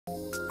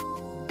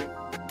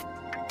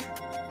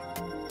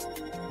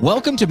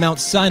Welcome to Mount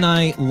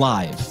Sinai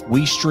Live.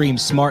 We stream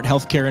smart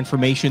healthcare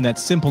information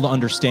that's simple to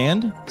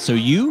understand so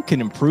you can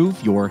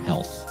improve your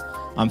health.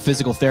 I'm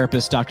physical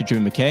therapist Dr.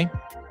 Jimmy McKay,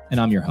 and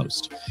I'm your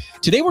host.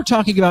 Today we're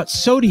talking about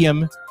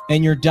sodium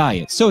and your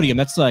diet. Sodium,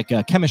 that's like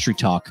chemistry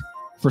talk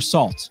for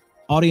salt.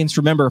 Audience,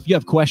 remember, if you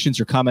have questions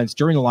or comments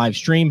during the live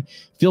stream,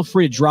 feel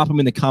free to drop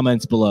them in the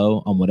comments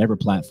below on whatever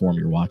platform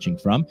you're watching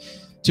from.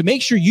 To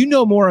make sure you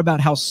know more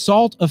about how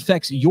salt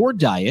affects your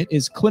diet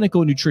is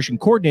clinical nutrition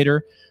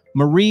coordinator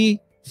Marie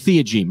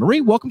Theagene.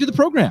 Marie, welcome to the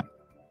program.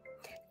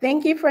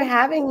 Thank you for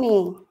having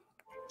me.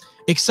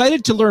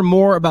 Excited to learn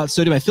more about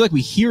sodium. I feel like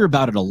we hear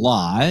about it a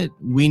lot.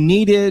 We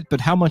need it, but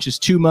how much is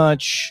too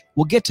much?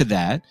 We'll get to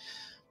that.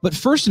 But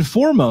first and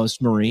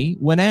foremost, Marie,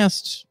 when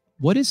asked,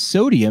 what is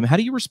sodium, how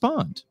do you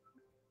respond?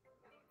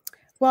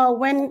 Well,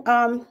 when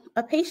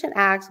a patient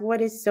asks,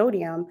 what is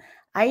sodium?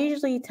 I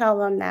usually tell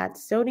them that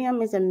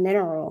sodium is a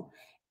mineral.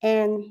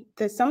 And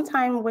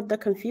sometimes what the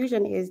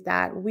confusion is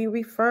that we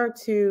refer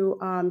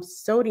to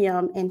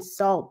sodium and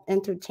salt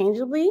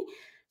interchangeably.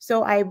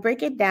 So I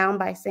break it down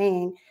by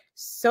saying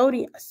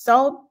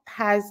salt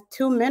has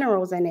two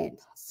minerals in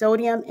it,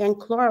 sodium and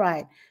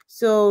chloride.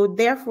 So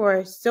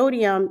therefore,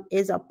 sodium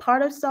is a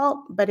part of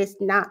salt, but it's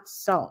not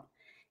salt.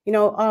 You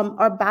know,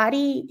 our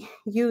body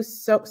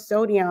uses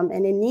sodium,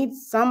 and it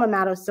needs some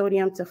amount of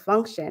sodium to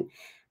function.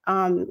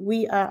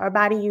 Our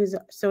body uses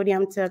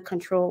sodium to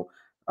control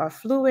our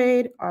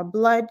fluid, our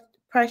blood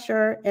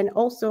pressure, and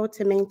also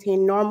to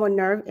maintain normal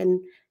nerve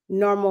and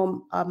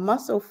normal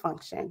muscle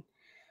function.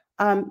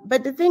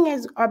 But the thing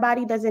is, our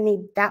body doesn't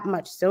need that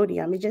much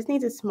sodium. It just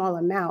needs a small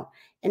amount.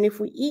 And if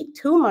we eat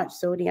too much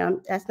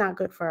sodium, that's not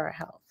good for our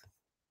health.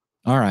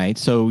 All right.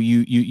 So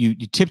you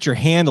tipped your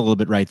hand a little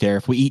bit right there.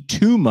 If we eat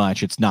too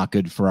much, it's not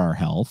good for our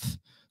health.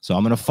 So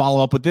I'm going to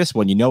follow up with this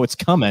one. You know it's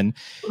coming.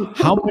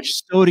 How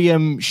much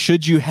sodium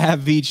should you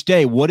have each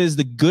day? What is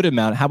the good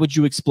amount? How would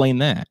you explain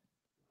that?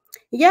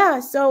 Yeah,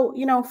 so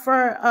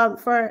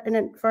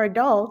for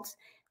adults,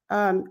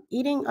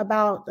 eating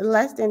about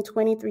less than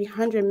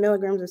 2,300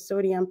 milligrams of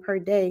sodium per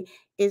day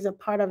is a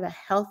part of a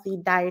healthy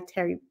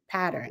dietary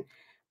pattern.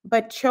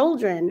 But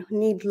children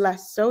need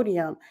less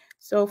sodium.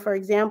 So, for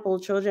example,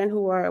 children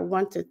who are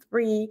 1 to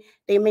 3,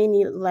 they may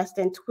need less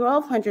than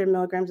 1,200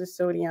 milligrams of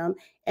sodium,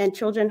 and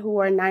children who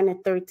are 9 to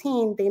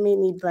 13, they may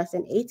need less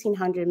than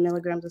 1,800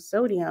 milligrams of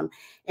sodium.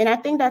 And I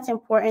think that's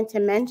important to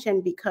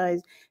mention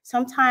because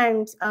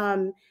sometimes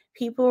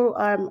people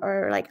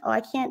are like, oh,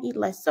 I can't eat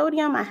less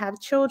sodium. I have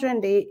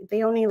children.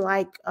 They only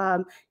like,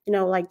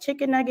 like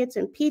chicken nuggets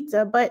and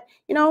pizza. But,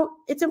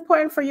 it's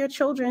important for your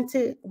children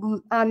to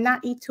not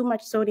eat too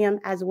much sodium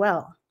as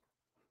well.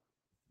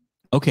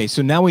 Okay,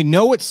 so now we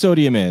know what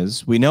sodium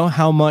is. We know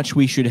how much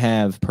we should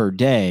have per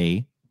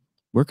day.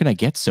 Where can I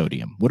get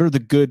sodium? What are the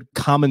good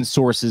common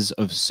sources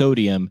of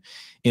sodium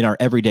in our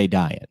everyday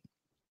diet?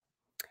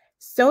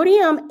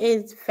 Sodium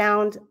is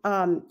found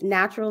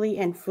naturally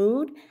in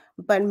food,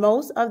 but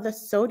most of the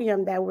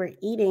sodium that we're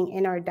eating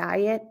in our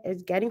diet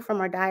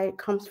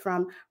comes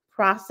from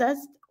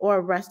processed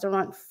or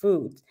restaurant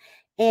foods.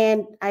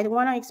 And I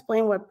want to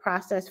explain what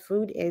processed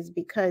food is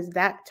because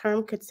that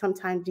term could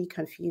sometimes be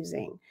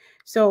confusing.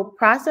 So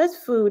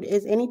processed food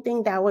is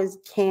anything that was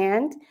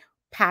canned,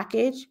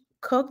 packaged,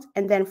 cooked,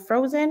 and then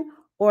frozen,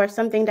 or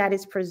something that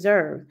is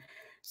preserved.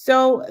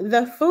 So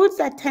the foods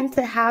that tend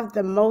to have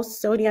the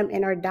most sodium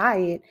in our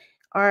diet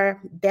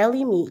are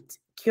deli meat,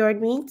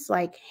 cured meats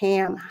like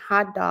ham,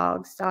 hot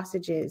dogs,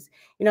 sausages.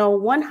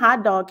 One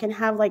hot dog can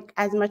have like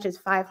as much as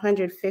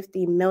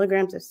 550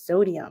 milligrams of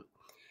sodium.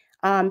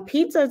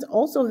 Pizza is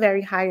also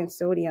very high in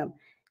sodium.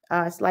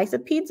 A slice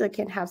of pizza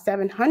can have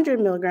 700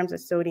 milligrams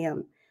of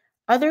sodium.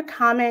 Other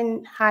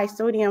common high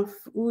sodium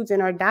foods in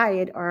our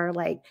diet are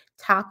like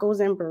tacos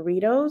and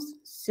burritos,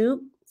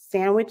 soup,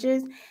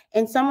 sandwiches,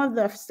 and some of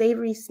the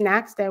savory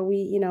snacks that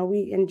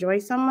we enjoy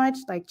so much,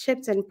 like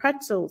chips and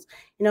pretzels,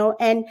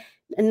 and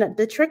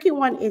the tricky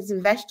one is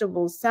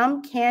vegetables.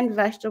 Some canned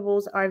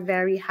vegetables are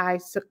very high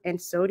in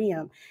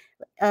sodium.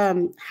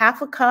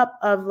 Half a cup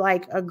of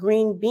like a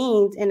green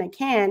beans in a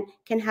can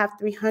have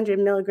 300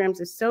 milligrams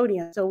of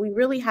sodium. So we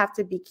really have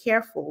to be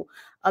careful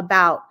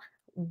about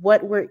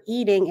what we're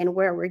eating and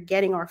where we're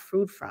getting our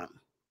food from.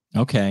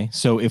 Okay.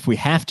 So if we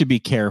have to be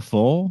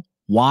careful,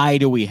 why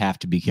do we have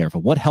to be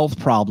careful? What health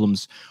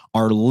problems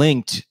are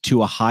linked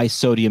to a high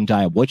sodium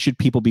diet? What should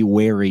people be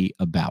wary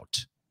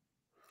about?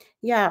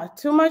 Yeah,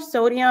 too much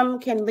sodium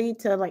can lead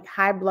to like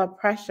high blood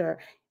pressure.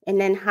 And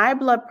then high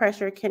blood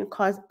pressure can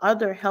cause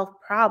other health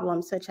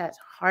problems such as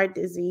heart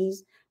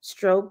disease,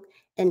 stroke,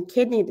 and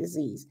kidney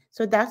disease.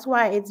 So that's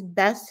why it's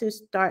best to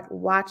start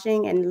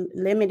watching and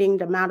limiting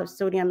the amount of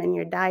sodium in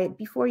your diet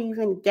before you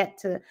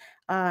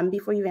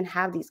even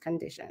have these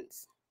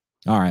conditions.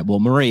 All right. Well,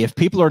 Marie, if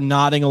people are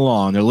nodding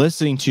along, they're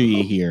listening to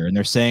you here and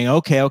they're saying,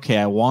 okay,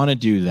 I want to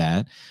do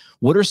that.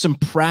 What are some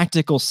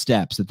practical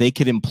steps that they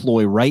could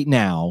employ right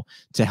now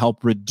to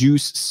help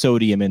reduce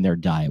sodium in their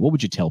diet? What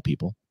would you tell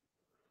people?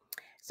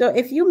 So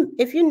if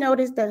you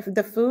notice that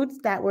the foods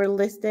that were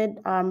listed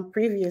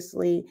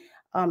previously,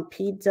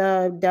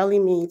 pizza, deli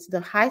meats,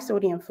 the high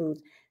sodium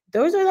foods.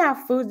 Those are the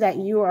foods that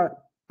you are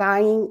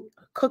buying,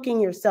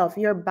 cooking yourself.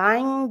 You're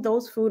buying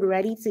those food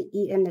ready to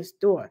eat in the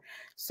store.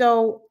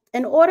 So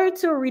in order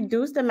to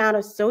reduce the amount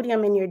of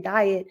sodium in your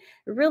diet,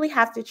 you really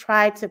have to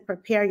try to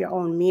prepare your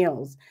own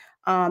meals,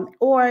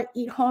 or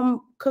eat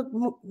home cooked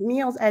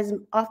meals as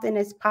often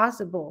as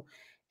possible.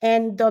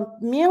 And the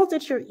meals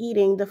that you're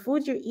eating, the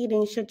foods you're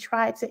eating, should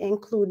try to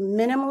include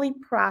minimally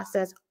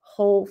processed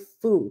whole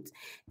foods.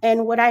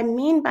 And what I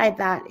mean by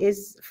that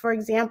is, for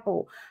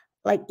example,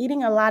 like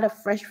eating a lot of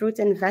fresh fruits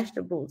and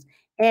vegetables.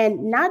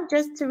 And not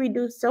just to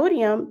reduce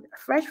sodium,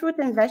 fresh fruits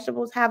and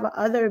vegetables have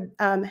other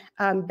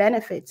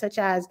benefits, such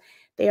as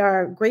they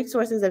are great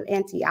sources of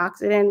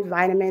antioxidants,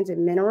 vitamins,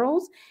 and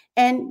minerals.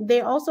 And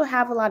they also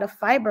have a lot of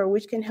fiber,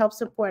 which can help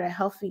support a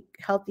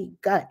healthy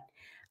gut.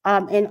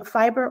 And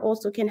fiber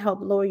also can help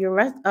lower your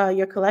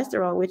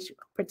cholesterol, which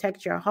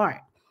protects your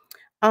heart.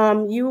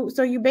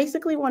 You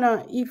basically want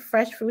to eat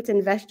fresh fruits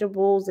and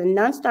vegetables, and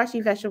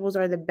non-starchy vegetables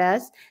are the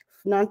best.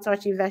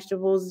 Non-starchy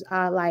vegetables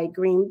like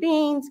green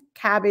beans,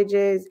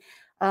 cabbages,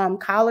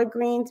 collard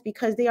greens,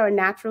 because they are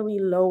naturally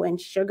low in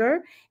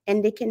sugar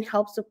and they can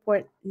help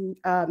support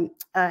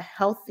a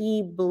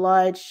healthy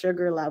blood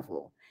sugar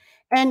level.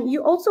 And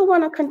you also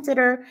want to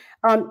consider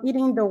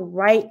eating the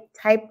right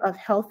type of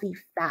healthy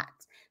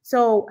fats.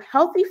 So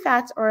healthy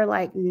fats are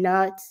like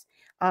nuts,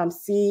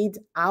 seeds,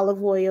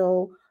 olive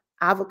oil,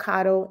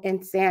 avocado,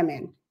 and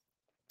salmon.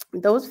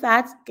 Those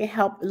fats can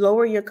help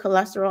lower your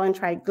cholesterol and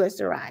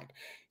triglyceride.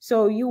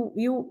 So you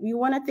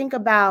want to think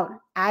about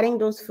adding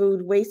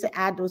ways to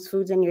add those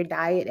foods in your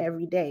diet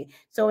every day.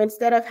 So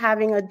instead of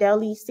having a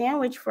deli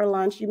sandwich for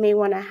lunch, you may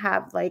want to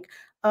have like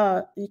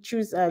you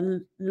choose a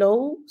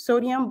low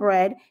sodium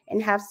bread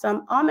and have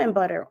some almond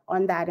butter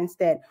on that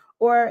instead.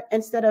 Or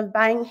instead of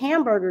buying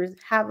hamburgers,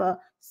 have a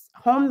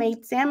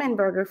homemade salmon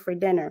burger for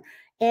dinner,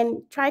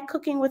 and try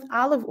cooking with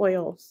olive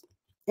oils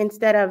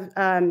instead of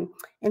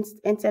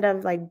instead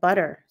of like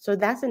butter. So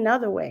that's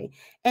another way.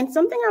 And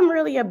something I'm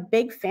really a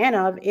big fan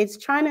of is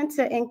trying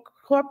to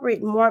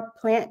incorporate more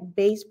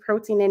plant-based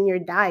protein in your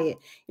diet.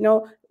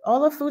 All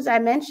the foods I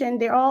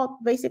mentioned, they're all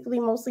basically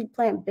mostly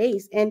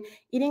plant-based, and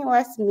eating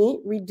less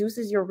meat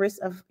reduces your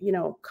risk of,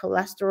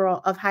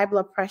 cholesterol, of high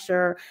blood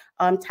pressure,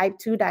 type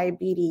 2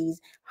 diabetes,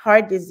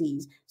 heart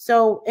disease.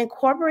 So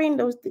incorporating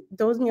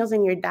those meals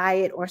in your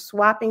diet, or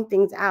swapping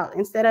things out,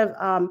 instead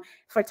of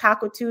for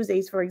Taco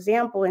Tuesdays, for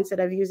example,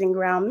 instead of using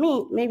ground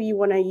meat, maybe you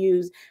want to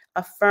use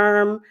a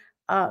firm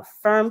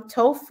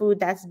tofu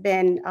that's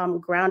been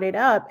grounded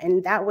up,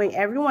 and that way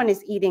everyone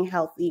is eating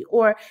healthy.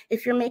 Or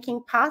if you're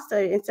making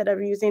pasta, instead of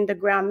using the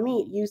ground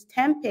meat, use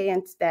tempeh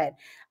instead.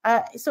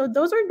 So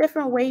those are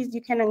different ways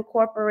you can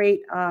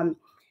incorporate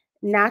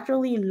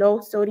naturally low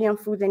sodium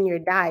foods in your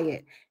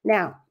diet.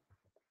 Now,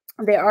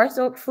 there are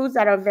foods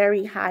that are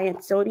very high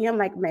in sodium,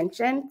 like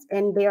mentioned,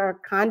 and they are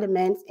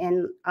condiments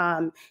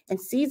and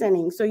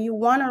seasoning. So you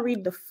want to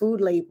read the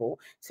food label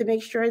to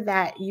make sure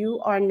that you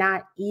are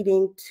not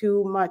eating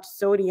too much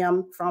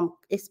sodium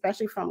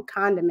especially from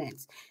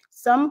condiments.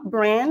 Some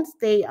brands,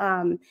 they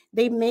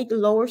make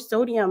lower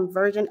sodium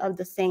version of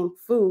the same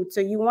food,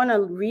 so you want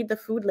to read the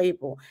food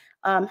label.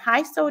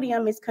 High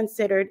sodium is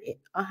considered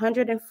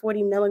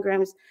 140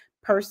 milligrams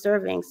per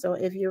serving. So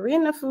if you're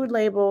reading a food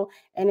label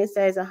and it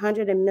says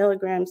 100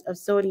 milligrams of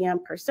sodium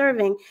per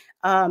serving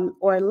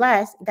or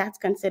less, that's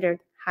considered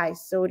high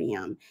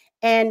sodium.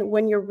 And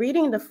when you're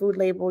reading the food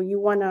label,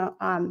 you want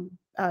to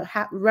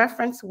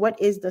reference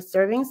what is the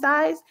serving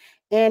size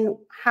and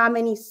how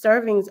many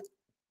servings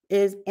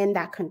is in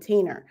that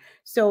container.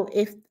 So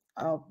if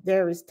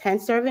there is 10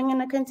 serving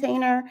in a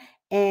container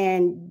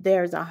and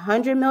there's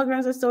 100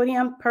 milligrams of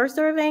sodium per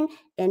serving,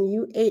 and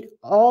you ate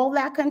all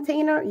that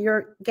container,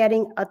 you're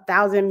getting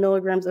 1,000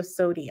 milligrams of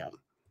sodium.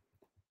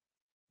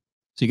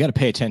 So you got to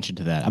pay attention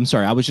to that. I'm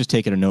sorry, I was just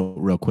taking a note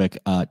real quick.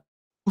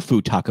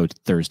 Food Taco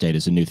Thursday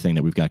is a new thing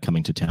that we've got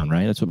coming to town,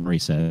 right? That's what Marie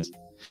says.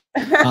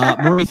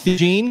 Marie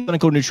Theagene,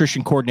 clinical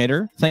nutrition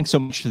coordinator. Thanks so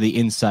much for the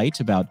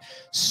insight about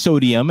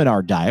sodium in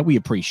our diet. We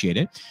appreciate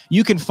it.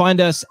 You can find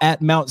us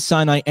at Mount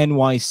Sinai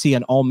NYC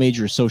on all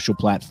major social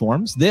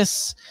platforms.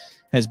 This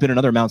has been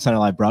another Mount Sinai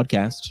Live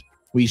broadcast.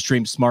 We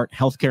stream smart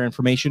healthcare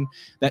information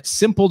that's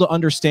simple to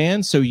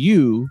understand so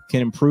you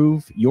can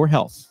improve your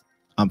health.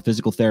 I'm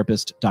physical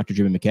therapist Dr.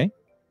 Jimmy McKay.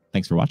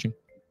 Thanks for watching.